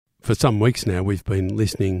For some weeks now, we've been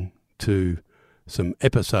listening to some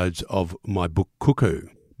episodes of my book Cuckoo.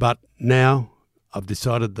 But now I've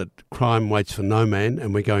decided that crime waits for no man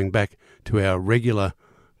and we're going back to our regular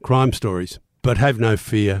crime stories. But have no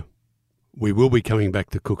fear, we will be coming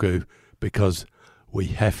back to Cuckoo because we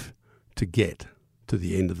have to get to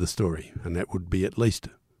the end of the story, and that would be at least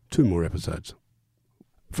 2 more episodes.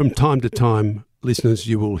 From time to time, listeners,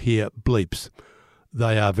 you will hear bleeps.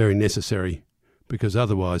 They are very necessary because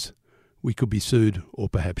otherwise we could be sued or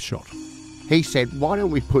perhaps shot. He said, why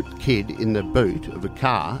don't we put Kid in the boot of a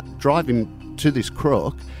car, drive him to this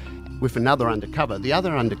crook with another undercover. The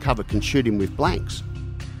other undercover can shoot him with blanks.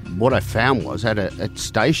 What I found was at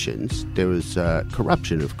stations, there was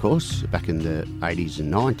corruption, of course, back in the 80s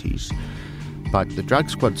and 90s, but the drug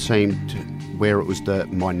squad seemed where it was the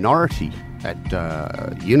minority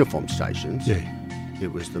at uniform stations. Yeah.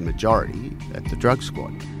 It was the majority at the drug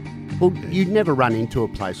squad. Well, you'd never run into a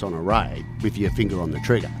place on a raid with your finger on the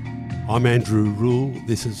trigger. I'm Andrew Rule.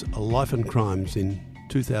 This is Life and Crimes in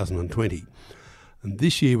 2020. And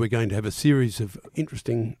this year we're going to have a series of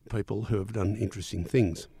interesting people who have done interesting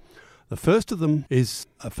things. The first of them is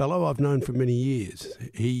a fellow I've known for many years.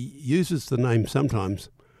 He uses the name sometimes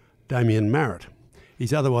Damien Marrett.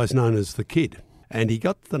 He's otherwise known as The Kid. And he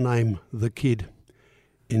got the name The Kid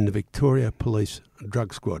in the Victoria Police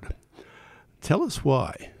Drug Squad. Tell us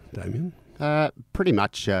why, Damien. Pretty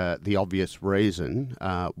much the obvious reason.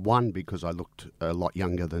 One, because I looked a lot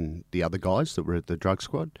younger than the other guys that were at the drug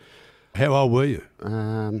squad. How old were you?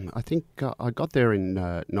 I think I got there in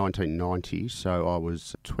 1990, so I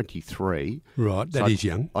was 23. Right, that is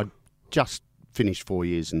young. I just finished 4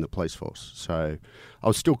 years in the police force, so I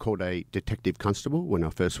was still called a detective constable when I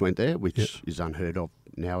first went there, which is unheard of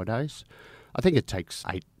nowadays. I think it takes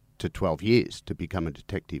 8 to 12 years to become a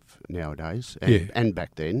detective nowadays, and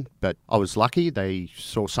back then. But I was lucky. They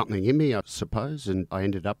saw something in me, I suppose, and I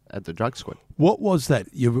ended up at the drug squad. What was that?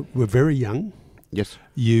 You were very young. Yes.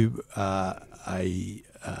 You are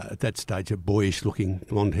at that stage, a boyish-looking,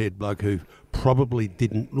 blonde-haired bloke who probably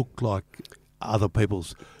didn't look like other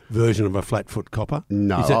people's version of a flat-foot copper.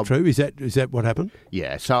 No. Is that true? Is that what happened?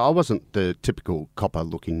 Yeah, so I wasn't the typical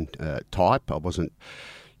copper-looking type. I wasn't,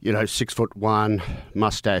 6'1",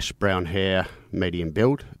 mustache, brown hair, medium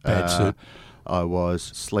build. Bad suit. I was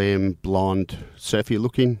slim, blonde,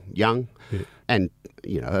 surfy-looking, young, and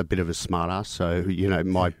a bit of a smart ass. So,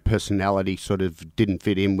 my personality sort of didn't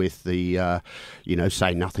fit in with the,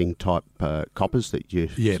 say nothing type coppers that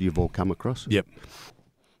you've all come across. Yep.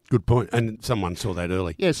 Good point. And someone saw that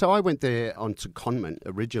early. Yeah, so I went there on secondment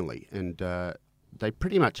originally, and they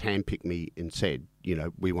pretty much handpicked me and said,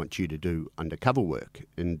 we want you to do undercover work.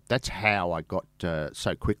 And that's how I got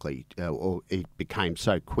so quickly, or it became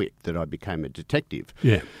so quick that I became a detective.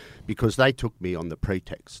 Yeah. Because they took me on the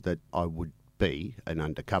pretext that I would be an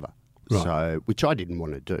undercover, right. So which I didn't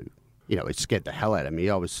want to do. It scared the hell out of me.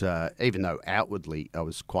 I was, even though outwardly I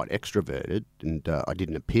was quite extroverted and I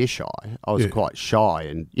didn't appear shy, I was quite shy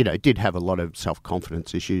and, did have a lot of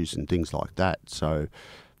self-confidence issues and things like that. So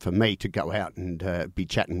for me to go out and be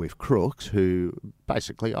chatting with crooks who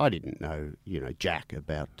basically I didn't know, jack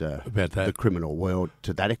about that. The criminal world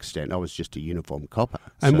to that extent. I was just a uniform copper.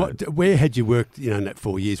 And where had you worked, in that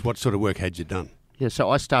 4 years? What sort of work had you done? Yeah,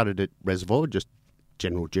 so I started at Reservoir, just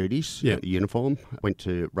general duties, uniform. Went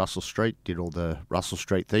to Russell Street, did all the Russell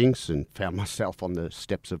Street things and found myself on the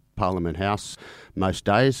steps of Parliament House most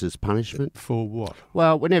days as punishment. For what?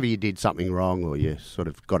 Well, whenever you did something wrong or you sort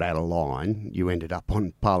of got out of line, you ended up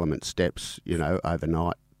on Parliament steps,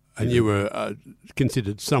 overnight. And you were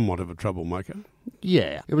considered somewhat of a troublemaker?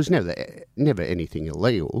 Yeah, it was never anything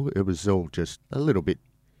illegal. It was all just a little bit.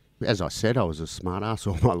 As I said, I was a smart ass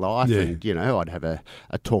all my life and, I'd have a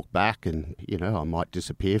talk back and, I might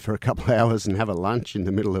disappear for a couple of hours and have a lunch in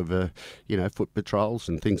the middle of, foot patrols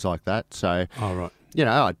and things like that. So, right.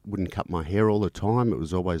 I wouldn't cut my hair all the time. It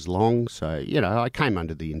was always long. So, I came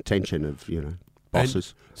under the intention of,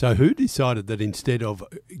 bosses. And so who decided that instead of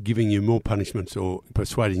giving you more punishments or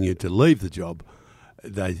persuading you to leave the job,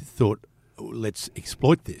 they thought, let's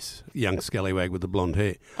exploit this young scallywag with the blonde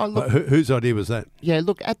hair? Whose idea was that? Yeah,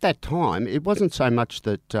 look, at that time, it wasn't so much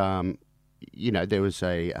that, there was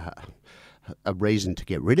a reason to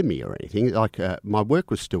get rid of me or anything. Like, my work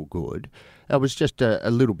was still good. It was just a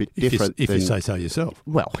little bit different. If you say so yourself.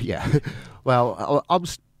 Well, yeah. Well,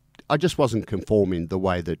 I just wasn't conforming the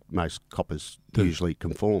way that most coppers usually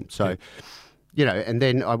conform. So... and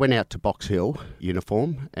then I went out to Box Hill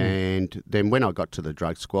uniform, and then when I got to the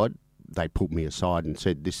drug squad, they pulled me aside and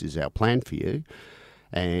said, this is our plan for you.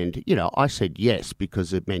 And, I said yes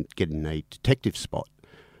because it meant getting a detective spot.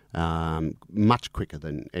 much quicker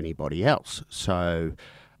than anybody else. So,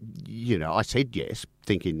 I said yes,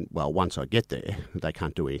 thinking, well, once I get there, they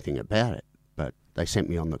can't do anything about it. But they sent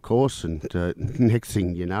me on the course, and next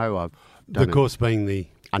thing you know, I've done the course being the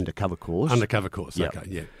undercover course. Undercover course, Yep. okay,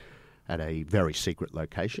 yeah. At a very secret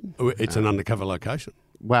location. It's an undercover location.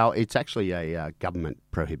 Well, it's actually a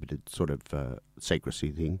government-prohibited sort of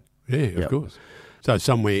secrecy thing. Yeah, of course. So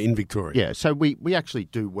somewhere in Victoria. Yeah, so we actually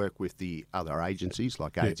do work with the other agencies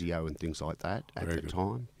like ASIO and things like that at Very the good.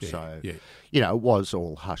 time. Yeah, So, yeah. it was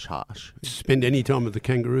all hush-hush. Spend any time with the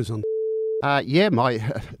kangaroos on...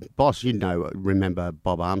 My boss, remember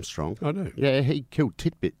Bob Armstrong? I do. Yeah, he killed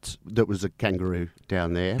Titbits. That was a kangaroo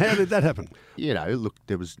down there. How did that happen? Look,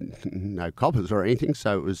 there was no coppers or anything,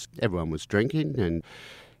 so everyone was drinking, and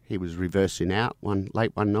he was reversing out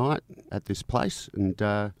late one night at this place,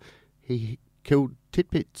 and he killed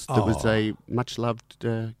Titbits. There was a much-loved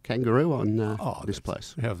kangaroo on this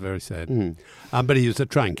place. How very sad. Mm. But he was a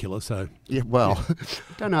trained killer, so... Yeah, well,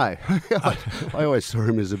 don't know. I always saw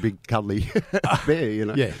him as a big cuddly bear,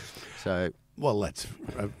 Yeah. So... Well, that's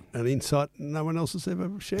an insight no one else has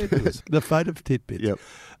ever shared with us. The fate of Titbits. Yep.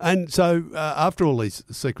 And so after all these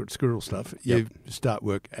secret squirrel stuff, you start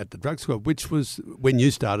work at the drug squad, which was, when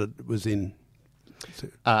you started, was in...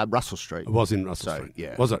 Russell Street. It was in Russell Street.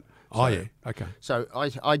 Yeah. Was it? So, yeah. Okay. So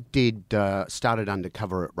I did started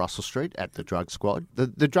undercover at Russell Street at the drug squad.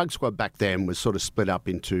 The drug squad back then was sort of split up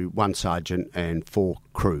into one sergeant and 4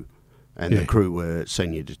 crew, and the crew were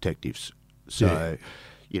senior detectives. So,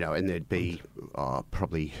 and there'd be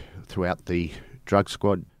probably throughout the drug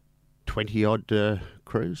squad 20-odd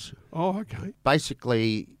crews. Oh, okay.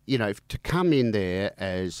 Basically, to come in there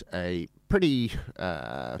as a pretty...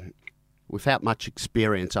 without much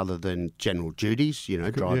experience other than general duties,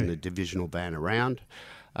 driving the divisional van around.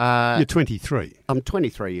 You're 23. I'm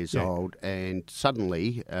 23 years old, and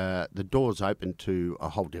suddenly the doors opened to a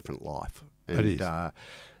whole different life. And, It is.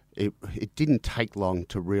 It didn't take long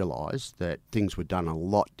to realise that things were done a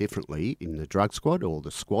lot differently in the drug squad, or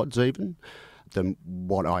the squads even, than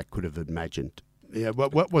what I could have imagined. Yeah,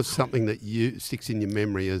 what was something that sticks in your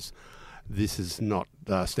memory as... This is not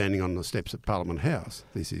standing on the steps of Parliament House.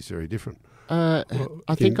 This is very different.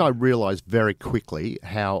 I think I realised very quickly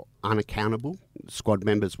how unaccountable squad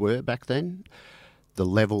members were back then. The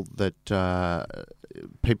level that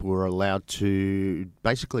people were allowed to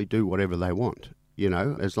basically do whatever they want,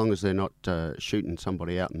 as long as they're not shooting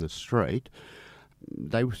somebody out in the street.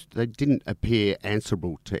 They didn't appear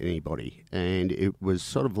answerable to anybody, and it was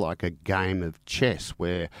sort of like a game of chess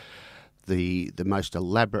where... The most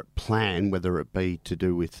elaborate plan, whether it be to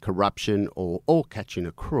do with corruption or catching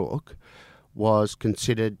a crook, was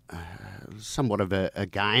considered somewhat of a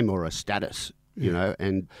game or a status,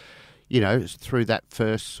 and, through that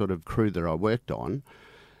first sort of crew that I worked on,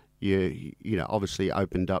 you obviously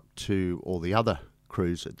opened up to all the other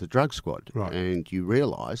crews at the drug squad. Right. And you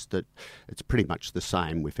realise that it's pretty much the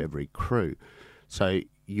same with every crew. So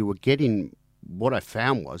you were getting... What I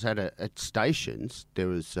found was at stations there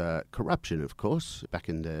was corruption, of course, back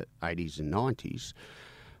in the 80s and 90s,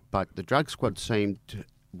 but the drug squad seemed,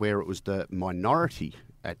 where it was the minority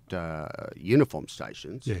at uniform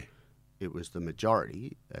stations, it was the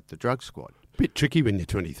majority at the drug squad. Bit tricky when you're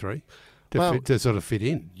 23 to sort of fit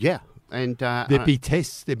in. Yeah. And there'd be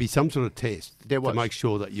tests, there'd be some sort of test to make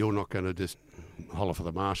sure that you're not going to just holler for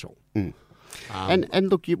the marshal. Mm. And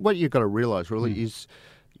look, what you've got to realise really is...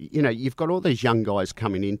 you've got all these young guys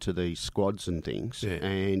coming into these squads and things,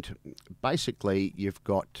 and basically you've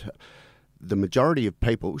got the majority of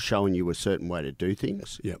people showing you a certain way to do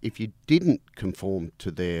things. Yep. If you didn't conform to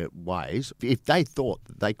their ways, if they thought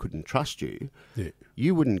that they couldn't trust you,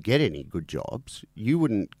 you wouldn't get any good jobs, you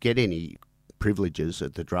wouldn't get any privileges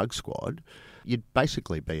at the drug squad, you'd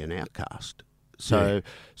basically be an outcast. So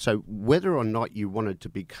whether or not you wanted to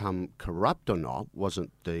become corrupt or not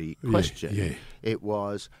wasn't the question. Yeah. It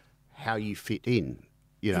was how you fit in,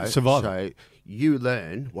 Survival. So you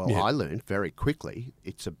learn, I learned very quickly,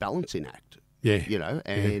 it's a balancing act,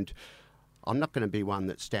 and I'm not going to be one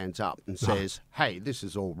that stands up and says, hey, this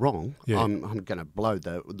is all wrong. Yeah. I'm going to blow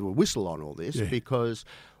the whistle on all this because...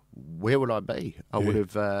 Where would I be? I would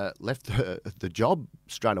have left the job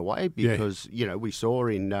straight away because, we saw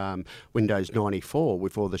in Windows 94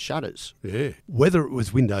 with all the shutters. Yeah. Whether it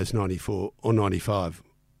was Windows 94 or 95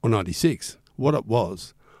 or 96, what it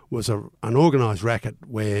was an organised racket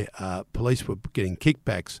where police were getting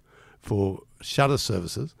kickbacks for shutter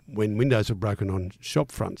services when windows were broken on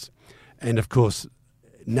shop fronts. And, of course,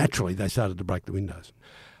 naturally they started to break the windows.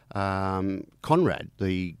 Conrad,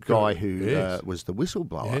 the guy who was the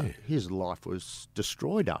whistleblower, his life was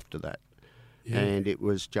destroyed after that. and it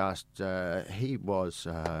was just he was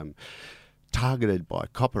targeted by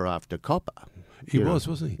copper after copper. He was,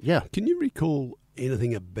 wasn't he? Yeah. Can you recall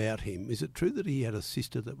anything about him? Is it true that he had a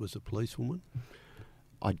sister that was a policewoman?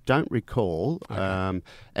 I don't recall, Okay.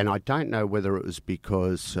 and I don't know whether it was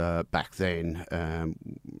because back then,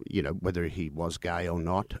 whether he was gay or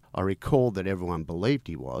not. I recall that everyone believed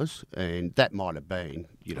he was, and that might have been,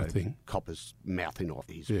 I think. coppers mouthing off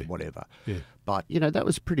his whatever. Yeah. But, that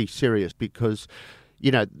was pretty serious because,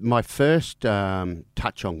 my first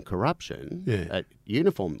touch on corruption at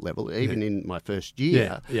uniform level, even in my first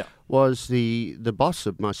year, was the boss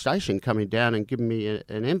of my station coming down and giving me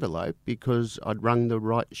an envelope because I'd rung the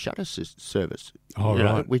right shutter service,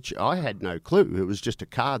 Right. which I had no clue. It was just a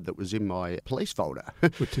card that was in my police folder.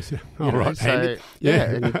 Which is right. So, Handy.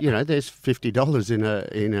 and there's $50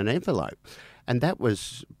 in an envelope, and that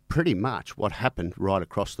was pretty much what happened right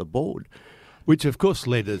across the board. Which, of course,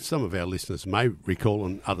 led, as some of our listeners may recall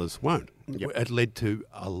and others won't, it led to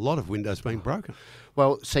a lot of windows being broken.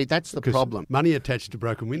 Well, see, that's the problem. Money attached to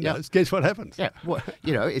broken windows, guess what happens? Yeah, well,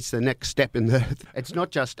 it's the next step in the... It's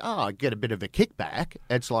not just, I get a bit of a kickback.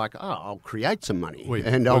 It's like, I'll create some money.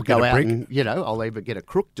 And I'll go out and, I'll either get a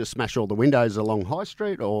crook to smash all the windows along High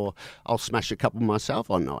Street, or I'll smash a couple myself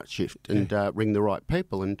on night shift and ring the right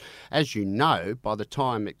people. And as you know, by the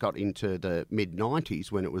time it got into the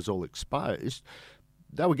mid-90s, when it was all exposed,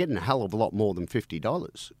 they were getting a hell of a lot more than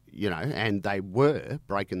 $50, and they were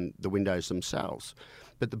breaking the windows themselves.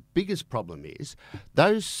 But the biggest problem is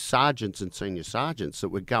those sergeants and senior sergeants that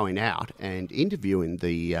were going out and interviewing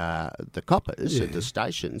the coppers at the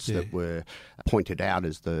stations that were pointed out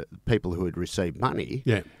as the people who had received money.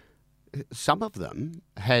 Yeah. Some of them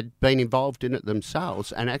had been involved in it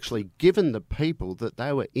themselves and actually given the people that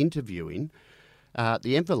they were interviewing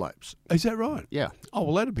the envelopes. Is that right? Yeah. Oh,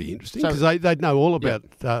 well, that'd be interesting because they'd know all about...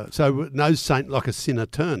 so no saint like a sinner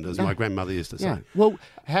turned, as my grandmother used to say. Yeah. Well,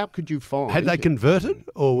 how could you find... Had they converted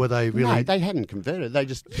or were they really... No, they hadn't converted. They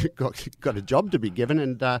just got a job to be given,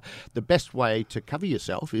 and the best way to cover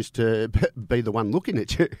yourself is to be the one looking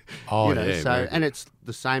at you. Oh, And it's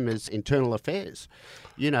the same as internal affairs.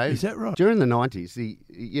 Is that right? During the 90s, the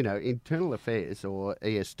internal affairs or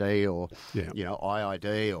ESD or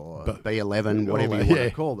IID or B11, whatever you want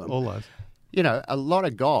to call them. All those. A lot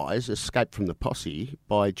of guys escaped from the posse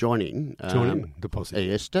by joining the posse.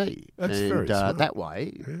 ESD. That's very smart. That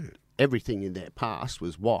way, everything in their past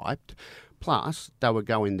was wiped, plus they were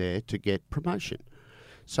going there to get promotion.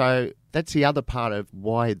 So that's the other part of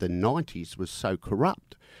why the 90s was so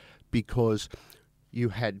corrupt, because you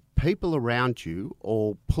had people around you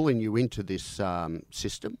all pulling you into this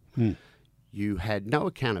system. You had no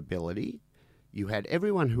accountability. You had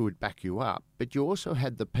everyone who would back you up, but you also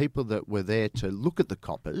had the people that were there to look at the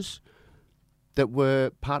coppers that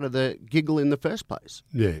were part of the giggle in the first place.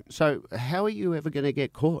 Yeah. So how are you ever going to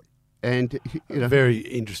get caught? And Very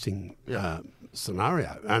interesting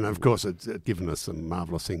scenario. And, of course, it's given us some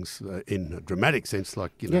marvellous things in a dramatic sense,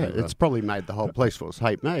 like, it's probably made the whole police force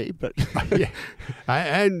hate me, but...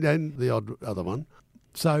 and the odd other one.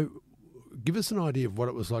 So give us an idea of what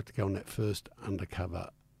it was like to go on that first undercover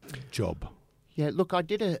job. Yeah, look, I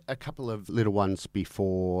did a couple of little ones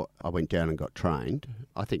before I went down and got trained.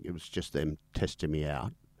 I think it was just them testing me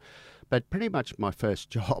out. But pretty much my first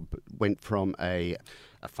job went from a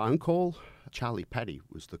phone call. Charlie Paddy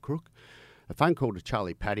was the crook. A phone call to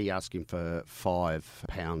Charlie Paddy asking for 5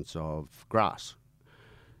 pounds of grass.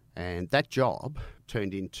 And that job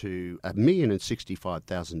turned into a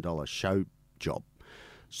 $1,065,000 show job.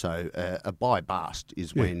 So a buy-bust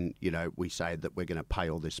is when, we say that we're going to pay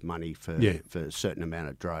all this money for a certain amount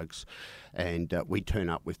of drugs, and we turn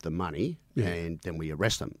up with the money and then we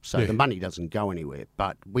arrest them. So the money doesn't go anywhere,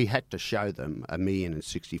 but we had to show them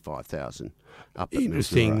 $1,065,000 up at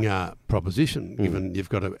Interesting proposition, given you've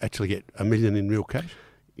got to actually get $1 million in real cash.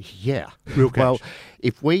 Yeah. Real cash. Well,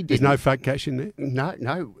 if we did... There's no fake cash in there?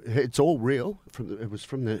 No, it's all real. It was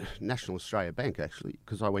from the National Australia Bank, actually,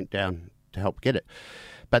 because I went down to help get it.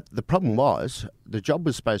 But the problem was, the job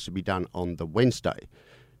was supposed to be done on the Wednesday.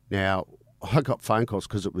 Now, I got phone calls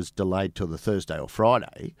because it was delayed till the Thursday or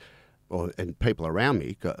Friday, and people around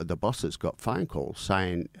me, the bosses, got phone calls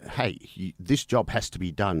saying, hey, this job has to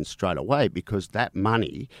be done straight away because that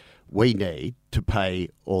money we need to pay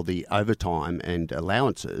all the overtime and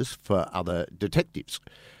allowances for other detectives.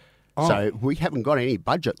 Oh. So we haven't got any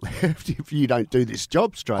budget left if you don't do this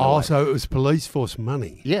job straight away. Oh, so it was police force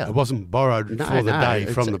money. Yeah. It wasn't borrowed for the day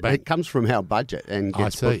from the bank. It comes from our budget and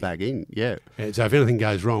gets put back in, yeah. So if anything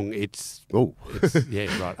goes wrong, it's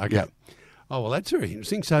yeah, right, okay. Yeah. Oh, well, that's very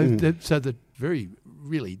interesting. So, so the very,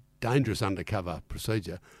 really dangerous undercover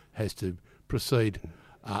procedure has to proceed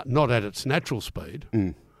not at its natural speed,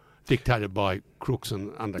 dictated by crooks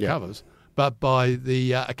and undercovers, but by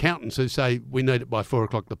the accountants who say we need it by 4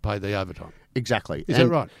 o'clock to pay the overtime. Exactly. Is that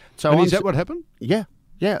right? So and is that what happened? Yeah.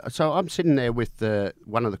 Yeah. So I'm sitting there with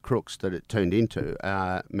one of the crooks that it turned into,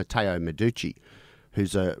 Matteo Meducci,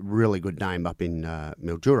 who's a really good name up in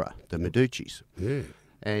Mildura, the Meduccis. Yeah.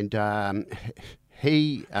 And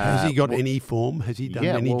he... has he got any form? Has he done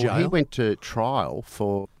any jail? He went to trial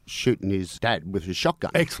for shooting his dad with a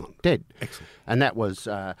shotgun. Excellent. Dead. Excellent. And that was...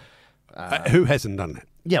 who hasn't done that?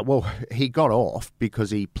 Yeah, well, he got off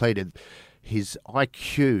because he pleaded his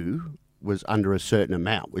IQ was under a certain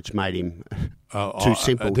amount, which made him too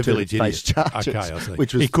simple to face charges. Okay, I see.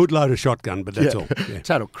 Which was, he could load a shotgun, but that's all. Yeah.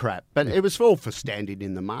 Total crap. But it was all for standing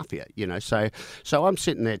in the mafia, you know. So I'm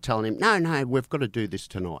sitting there telling him, no, we've got to do this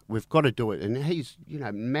tonight. We've got to do it. And he's,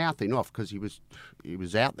 mouthing off because he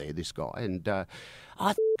was out there, this guy. And I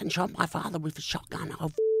f***ing shot my father with a shotgun.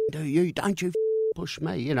 I'll do you. Don't you push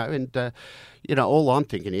me, And, all I'm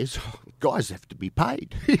thinking is, guys have to be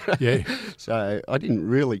paid. Yeah. So I didn't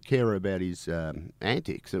really care about his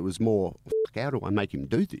antics. It was more, how do I make him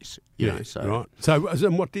do this? You know, so. Right. So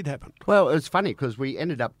and what did happen? Well, it was funny because we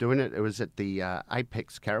ended up doing it. It was at the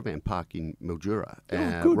Apex Caravan Park in Mildura,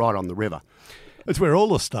 right on the river. That's where all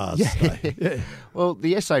the stars stay. Yeah. Well,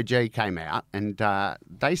 the SOG came out and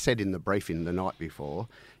they said in the briefing the night before,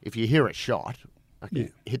 if you hear a shot,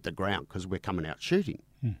 hit the ground because we're coming out shooting.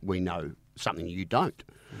 We know something you don't.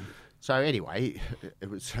 So anyway, it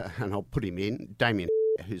was, and I'll put him in, Damien,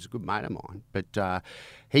 who's a good mate of mine, but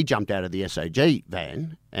he jumped out of the SOG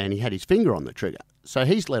van and he had his finger on the trigger. So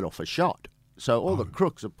he's let off a shot. So all the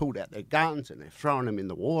crooks have pulled out their guns and they're throwing them in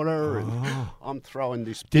the water and I'm throwing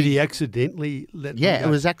this... Did he accidentally let them go? Yeah, it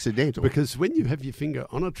was accidental. Because when you have your finger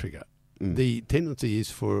on a trigger, the tendency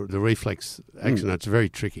is for the reflex action. It's very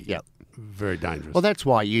tricky. Yep. Very dangerous. Well, that's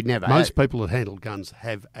why you'd never... Most people that handle guns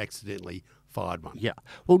have accidentally fired one. Yeah.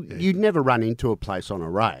 Well, you'd never run into a place on a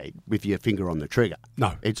raid with your finger on the trigger.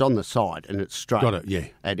 No. It's on the side and it's straight. Got it, yeah.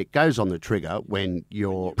 And it goes on the trigger when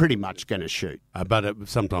you're pretty much going to shoot. But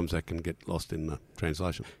sometimes that can get lost in the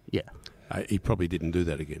translation. Yeah. He probably didn't do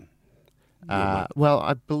that again. Well,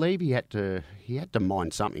 I believe he had to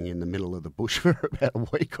mine something in the middle of the bush for about a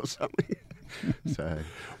week or something.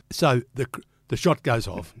 So the shot goes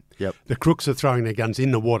off. Yep. The crooks are throwing their guns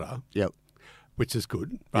in the water. Yep. Which is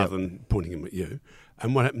good, rather than pointing them at you.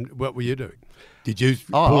 And what happened? What were you doing? Did you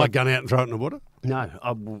pull a gun out and throw it in the water?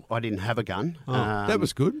 No, I didn't have a gun. That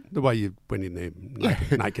was good, the way you went in there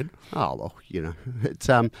naked. Oh, well, it's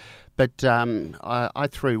I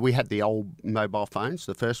threw. We had the old mobile phones,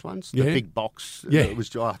 the first ones, the big box. Yeah, it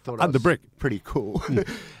was. I thought under brick, pretty cool.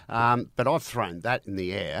 But I've thrown that in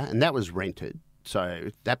the air, and that was rented. So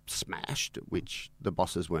that smashed, which the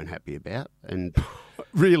bosses weren't happy about. And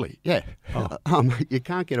really, yeah, you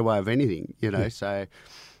can't get away with anything, So,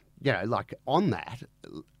 like on that,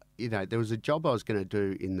 there was a job I was going to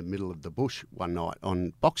do in the middle of the bush one night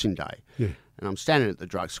on Boxing Day. Yeah. And I'm standing at the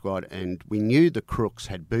drug squad and we knew the crooks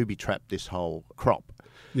had booby-trapped this whole crop.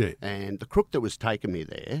 Yeah. And the crook that was taking me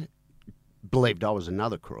there believed I was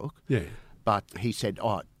another crook. Yeah. But he said,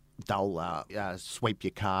 they'll sweep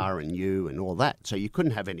your car and you and all that. So you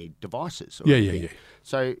couldn't have any devices. Or anything. Yeah.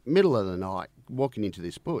 So middle of the night, walking into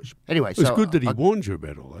this bush. Anyway, it was good that he warned you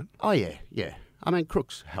about all that. Oh, yeah. I mean,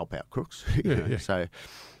 crooks help out crooks. Yeah. So...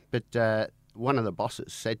 But one of the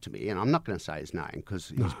bosses said to me, and I'm not going to say his name because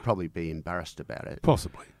he'd probably be embarrassed about it.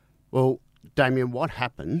 Possibly. Well, Damien, what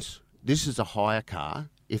happens, this is a hire car.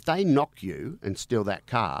 If they knock you and steal that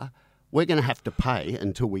car, we're going to have to pay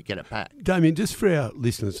until we get it back. Damien, just for our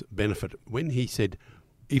listeners' benefit, when he said,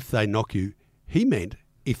 if they knock you, he meant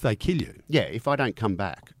if they kill you. Yeah, if I don't come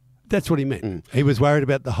back. That's what he meant. He was worried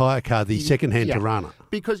about the hire car, the second-hand Tirana.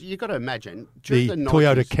 Because you've got to imagine, during the 90s,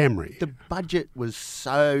 Toyota Camry. The budget was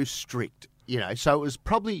so strict, so it was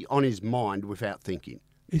probably on his mind without thinking.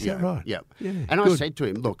 Is that right? Yep. Yeah, and good. I said to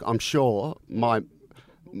him, look, I'm sure my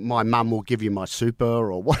mum will give you my super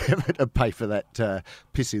or whatever to pay for that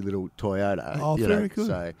pissy little Toyota. Oh, very good.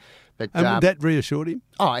 So, but, and that reassured him?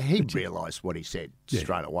 Oh, he realised what he said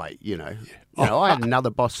straight away, I had another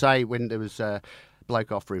boss say when there was a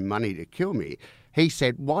bloke offering money to kill me, he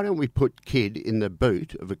said, why don't we put kid in the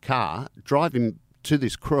boot of a car, drive him to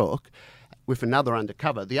this crook with another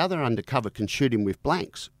undercover. The other undercover can shoot him with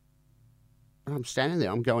blanks. And I'm standing there,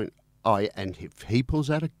 I'm going, and if he pulls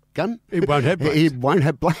out a gun? It won't have blanks. He won't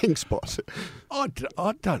have blanks, boss. I'm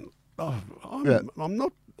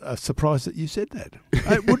not surprised that you said that.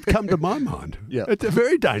 It would come to my mind. Yeah. It's a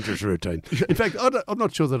very dangerous routine. In fact, I'm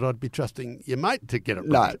not sure that I'd be trusting your mate to get it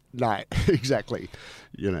right. No, exactly.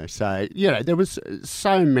 So there was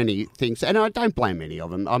so many things, and I don't blame any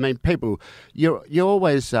of them. I mean, people, you're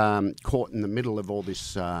always caught in the middle of all this,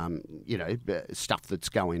 stuff that's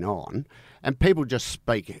going on, and people just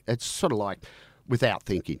speak. It's sort of like without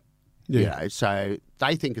thinking. Yeah. So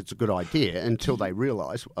they think it's a good idea until they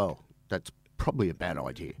realise, oh, that's probably a bad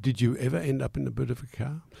idea. Did you ever end up in the boot of a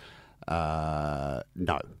car?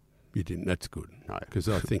 No. You didn't? That's good. No. Because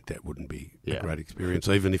I think that wouldn't be a great experience,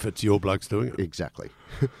 even if it's your blokes doing it. Exactly.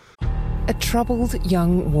 A troubled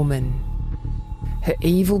young woman. Her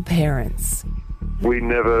evil parents. We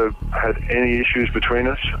never had any issues between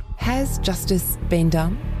us. Has justice been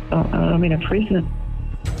done? I'm in a prison.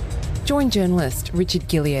 Join journalist Richard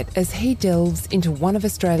Gilliatt as he delves into one of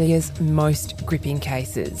Australia's most gripping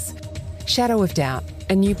cases. Shadow of Doubt,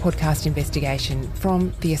 a new podcast investigation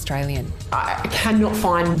from The Australian. I cannot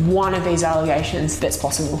find one of these allegations that's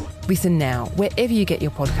possible. Listen now, wherever you get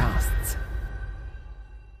your podcasts.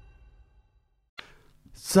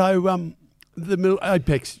 So, the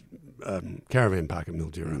Apex caravan park at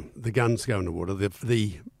Mildura, the guns go in the water,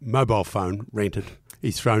 the mobile phone rented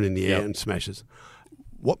is thrown in the air and smashes.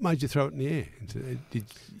 What made you throw it in the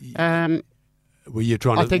air? Were you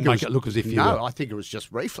trying to make it look as if you were... No, I think it was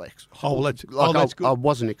just reflex. That's good. I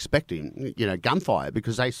wasn't expecting, gunfire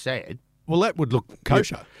because they said... Well, that would look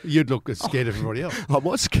kosher. You'd look as scared as everybody else. I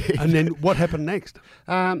was scared. And then what happened next?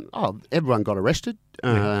 Everyone got arrested.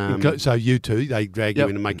 So you two, they drag you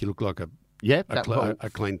in and make you look like a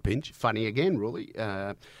clean pinch. Funny again, really.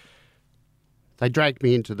 They dragged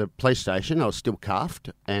me into the police station. I was still cuffed.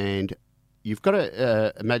 And you've got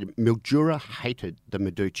to imagine, Mildura hated the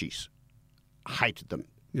Meduchis. Hated them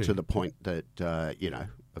to the point that,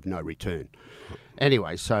 of no return.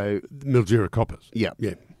 Anyway, so... Mildura coppers. Yeah.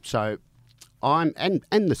 So... I'm and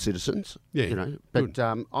the citizens, but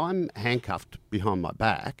I'm handcuffed behind my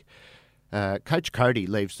back. Coach Cody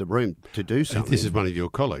leaves the room to do something. This is one of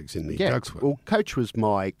your colleagues in the Dugsworth. Well, Coach was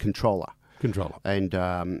my controller. And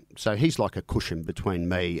so he's like a cushion between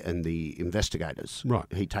me and the investigators. Right.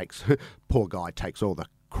 He poor guy takes all the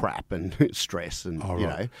crap and stress and,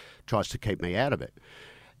 tries to keep me out of it.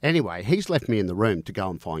 Anyway, he's left me in the room to go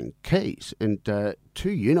and find keys, and 2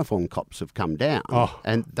 uniform cops have come down,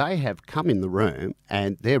 and they have come in the room,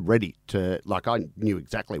 and they're ready to, I knew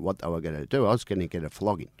exactly what they were going to do. I was going to get a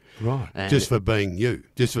flogging. Right. And just for being you,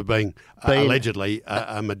 just for being allegedly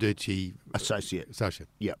a Meducci associate.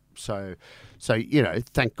 Yep. So,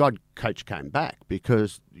 thank God Coach came back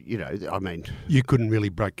because, you couldn't really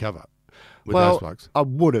break cover with those blokes. I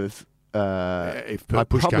would have. I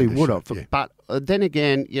probably would have, but then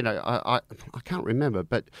again, I can't remember,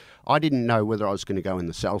 but I didn't know whether I was going to go in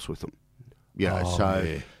the cells with them.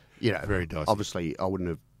 Very dicey. Obviously I wouldn't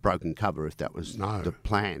have broken cover if that was the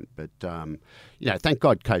plan, but thank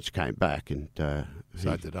God Coach came back and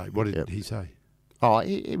saved the day. What did he say? Oh,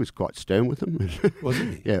 he was quite stern with them.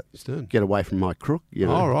 Wasn't he? Yeah, stern. Get away from my crook.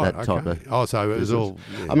 That type of. So it was all.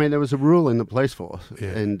 Yeah. I mean, there was a rule in the police force,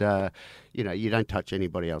 and you don't touch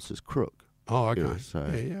anybody else's crook. Oh, okay.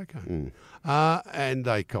 Okay. And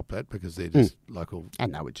they cop that because they're just local.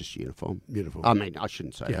 And they were just uniform. Uniform. I mean, I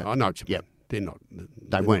shouldn't say that. Yeah, I know what you mean. They're not.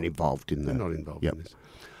 They weren't involved in that. They're not involved in this.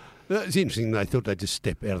 It's interesting. They thought they'd just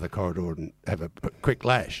step out of the corridor and have a quick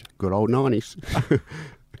lash. Good old 90s.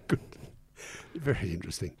 Good. Very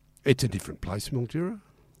interesting. It's a different place, Mildura.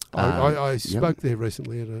 I spoke there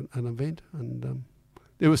recently at an event, and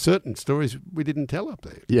there were certain stories we didn't tell up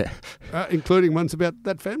there. Yeah. Including ones about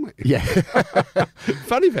that family. Yeah.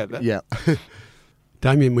 Funny about that. Yeah.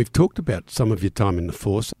 Damien, we've talked about some of your time in the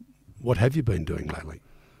force. What have you been doing lately?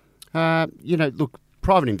 Look,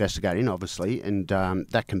 private investigating, obviously, and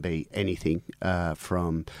that can be anything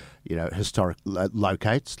from, historic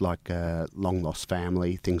locates like long lost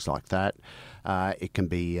family, things like that. It can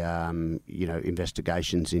be,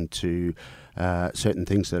 investigations into certain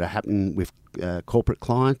things that are happening with corporate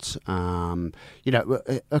clients.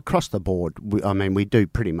 Across the board, we do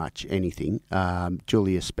pretty much anything.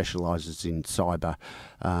 Julia specialises in cyber.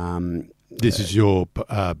 This is your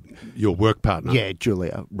work partner? Yeah,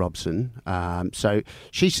 Julia Robson. So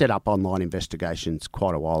she set up online investigations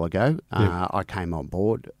quite a while ago. I came on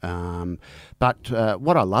board. But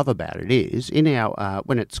what I love about it is, in our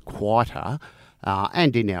when it's quieter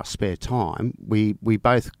and in our spare time, we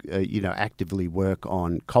both actively work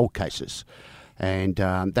on cold cases. And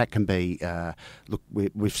that can be, look,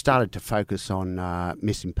 we've started to focus on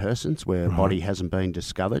missing persons where a body hasn't been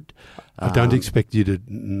discovered. I don't expect you to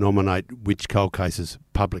nominate which cold cases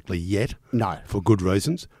publicly yet. No. For good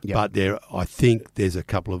reasons. Yep. But I think there's a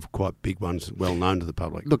couple of quite big ones well known to the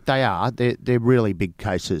public. Look, they are. They're really big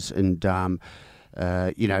cases. And,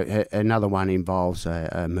 another one involves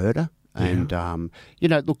a murder. And,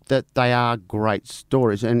 look, that they are great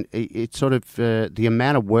stories. And it's sort of the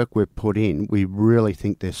amount of work we've put in, we really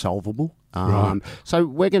think they're solvable. So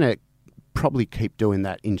we're going to probably keep doing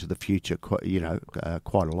that into the future, quite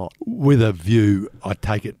a lot. With a view, I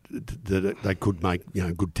take it, that they could make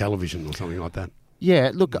good television or something like that.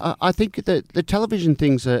 Yeah, look, I think the television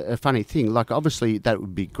thing's a funny thing. Like, obviously, that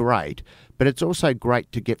would be great, but it's also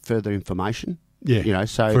great to get further information. Yeah,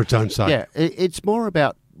 so for its own sake. Yeah, it's more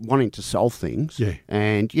about wanting to solve things. Yeah.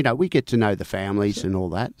 And, we get to know the families and all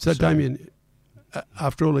that. So, Damien,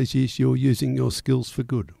 after all these years, you're using your skills for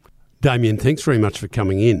good. Damien, thanks very much for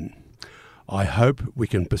coming in. I hope we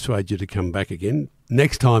can persuade you to come back again.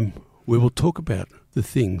 Next time, we will talk about the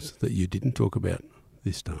things that you didn't talk about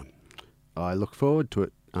this time. I look forward to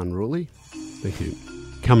it, Unruly. Thank you.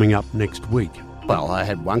 Coming up next week. Well, I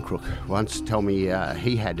had one crook once tell me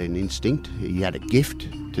he had an instinct. He had a gift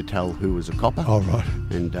to tell who was a copper. Oh, right.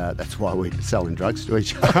 And that's why we're selling drugs to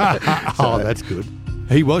each other. That's good.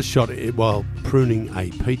 He was shot while pruning a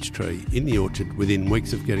peach tree in the orchard within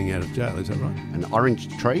weeks of getting out of jail. Is that right? An orange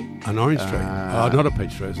tree? An orange tree. Not a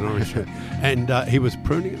peach tree, it's an orange tree. And he was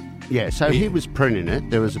pruning it? Yeah, so he was pruning it.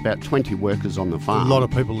 There was about 20 workers on the farm. A lot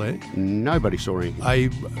of people there? Nobody saw anything.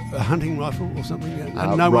 A hunting rifle or something?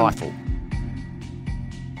 No rifle.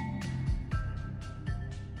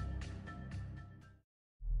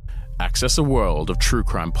 Access a world of true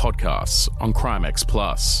crime podcasts on Crimex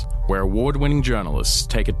Plus, where award-winning journalists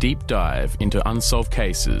take a deep dive into unsolved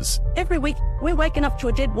cases. Every week, we're waking up to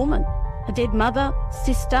a dead woman, a dead mother,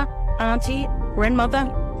 sister, auntie,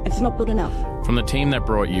 grandmother. It's not good enough. From the team that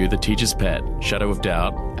brought you The Teacher's Pet, Shadow of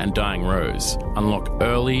Doubt, and Dying Rose, unlock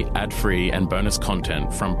early, ad-free, and bonus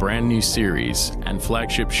content from brand new series and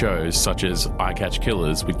flagship shows such as I Catch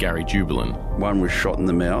Killers with Gary Jubelin. One was shot in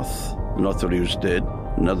the mouth, and I thought he was dead.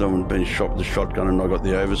 Another one had been shot with a shotgun and I got the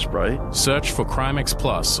overspray. Search for Crimex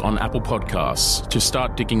Plus on Apple Podcasts to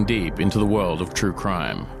start digging deep into the world of true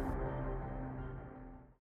crime.